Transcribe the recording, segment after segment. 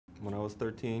When I was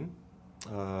 13,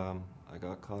 I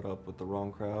got caught up with the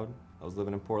wrong crowd. I was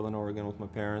living in Portland, Oregon with my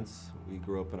parents. We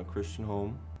grew up in a Christian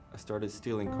home. I started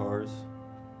stealing cars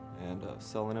and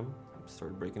selling them.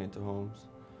 Started breaking into homes.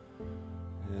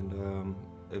 And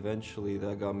eventually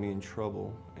that got me in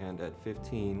trouble. And at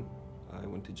 15, I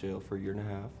went to jail for a year and a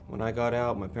half. When I got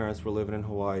out, my parents were living in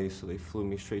Hawaii, so they flew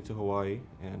me straight to Hawaii.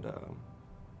 And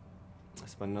I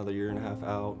spent another year and a half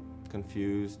out,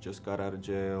 confused, just got out of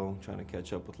jail, trying to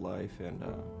catch up with life. And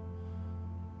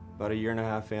about a year and a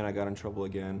half in, I got in trouble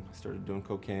again. I started doing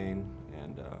cocaine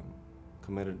and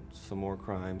committed some more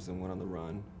crimes and went on the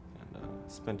run.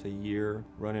 And spent a year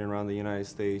running around the United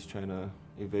States trying to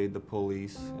evade the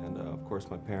police. And of course,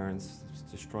 my parents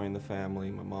destroying the family.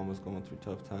 My mom was going through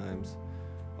tough times,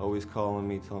 always calling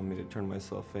me, telling me to turn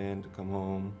myself in, to come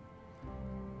home.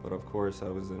 But of course, I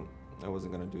wasn't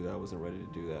gonna do that. I wasn't ready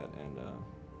to do that. And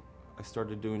I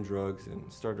started doing drugs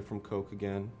and started from coke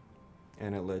again,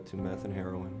 and it led to meth and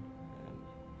heroin. And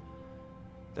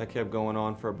that kept going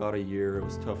on for about a year. It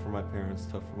was tough for my parents,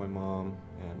 tough for my mom,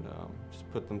 and just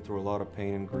put them through a lot of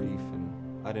pain and grief.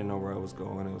 And I didn't know where I was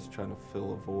going. I was trying to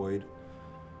fill a void,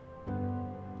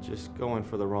 just going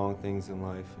for the wrong things in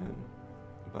life. And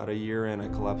about a year in, I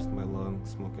collapsed my lung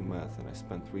smoking meth, and I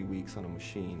spent 3 weeks on a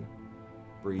machine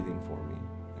breathing for me.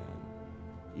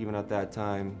 And even at that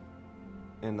time,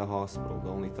 in the hospital, the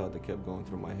only thought that kept going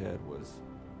through my head was,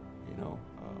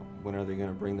 when are they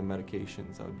gonna bring the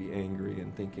medications? I would be angry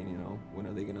and thinking, when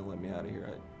are they gonna let me out of here?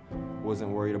 I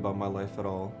wasn't worried about my life at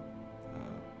all.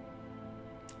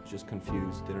 Just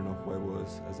confused, didn't know who I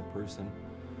was as a person.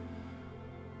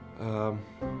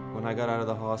 When I got out of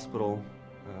the hospital,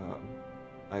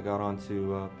 I got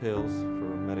onto pills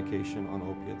for medication on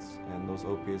opiates, and those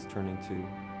opiates turned into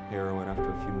heroin after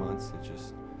a few months.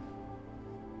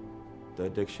 The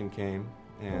addiction came,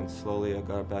 and slowly I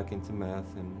got back into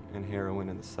meth and heroin,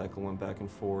 and the cycle went back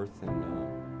and forth. And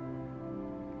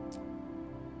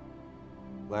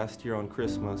last year on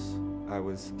Christmas, I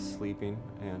was sleeping,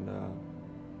 and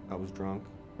I was drunk,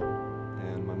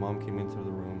 and my mom came into the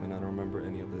room, and I don't remember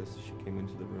any of this. She came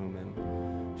into the room,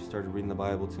 and she started reading the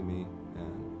Bible to me,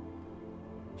 and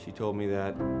she told me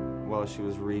that while she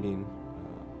was reading,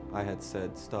 I had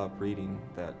said, "Stop reading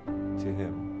that" to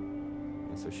him.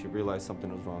 And so she realized something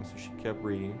was wrong, so she kept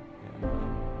reading, and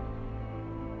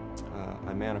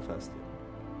I manifested.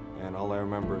 And all I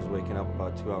remember is waking up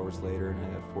about 2 hours later, and I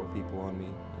had 4 people on me,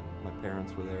 and my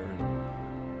parents were there, and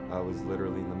I was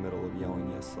literally in the middle of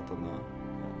yelling, "Yes, Satana."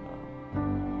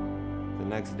 And the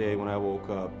next day when I woke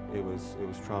up, it was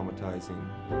traumatizing,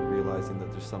 realizing that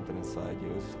there's something inside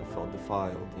you. I felt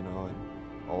defiled, and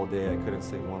all day I couldn't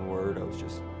say one word. I was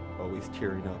just always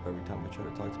tearing up every time I tried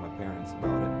to talk to my parents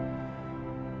about it.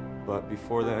 But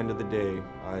before the end of the day,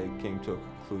 I came to a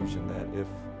conclusion that if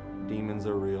demons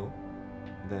are real,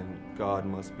 then God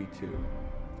must be too.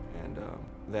 And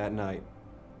that night,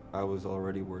 I was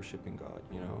already worshiping God,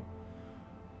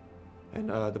 And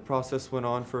the process went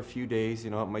on for a few days,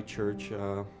 at my church,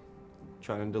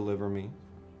 trying to deliver me.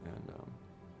 And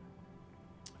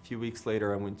a few weeks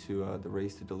later, I went to the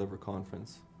Raised to Deliver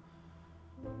conference.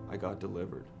 I got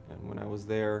delivered. And when I was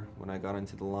there, when I got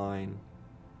into the line,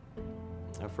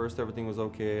 at first everything was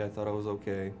okay. I thought I was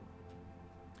okay.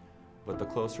 But the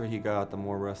closer he got, the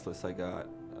more restless I got.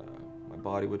 My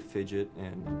body would fidget,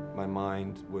 and my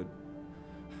mind would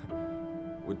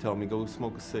tell me, go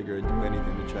smoke a cigarette, do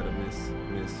anything to try to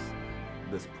miss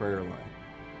this prayer line.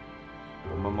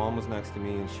 But my mom was next to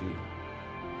me, and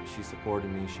she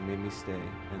supported me. She made me stay.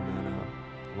 And then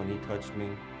when he touched me,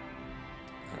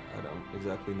 I don't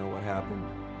exactly know what happened.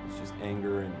 It's just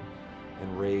anger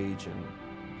and rage, and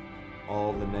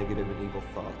all the negative and evil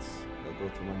thoughts that go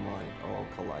through my mind all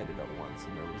collided at once,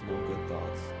 and there was no good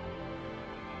thoughts.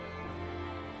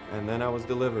 And then I was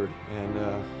delivered, and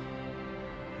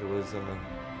it was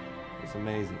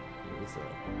amazing. It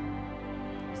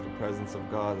was the presence of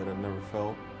God that I've never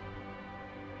felt,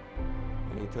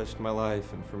 and He touched my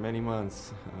life. And for many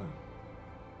months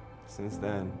since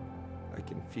then, I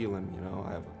can feel Him.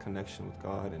 I have a connection with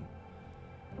God, and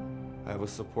I have a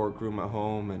support group at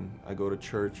home, and I go to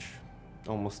church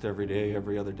almost every day,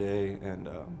 every other day, and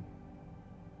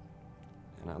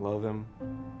I love Him,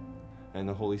 and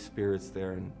the Holy Spirit's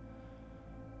there, and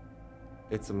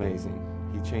it's amazing.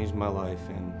 He changed my life,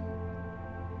 and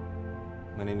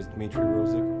my name is Dmitry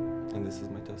Rozik, and this is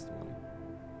my testimony.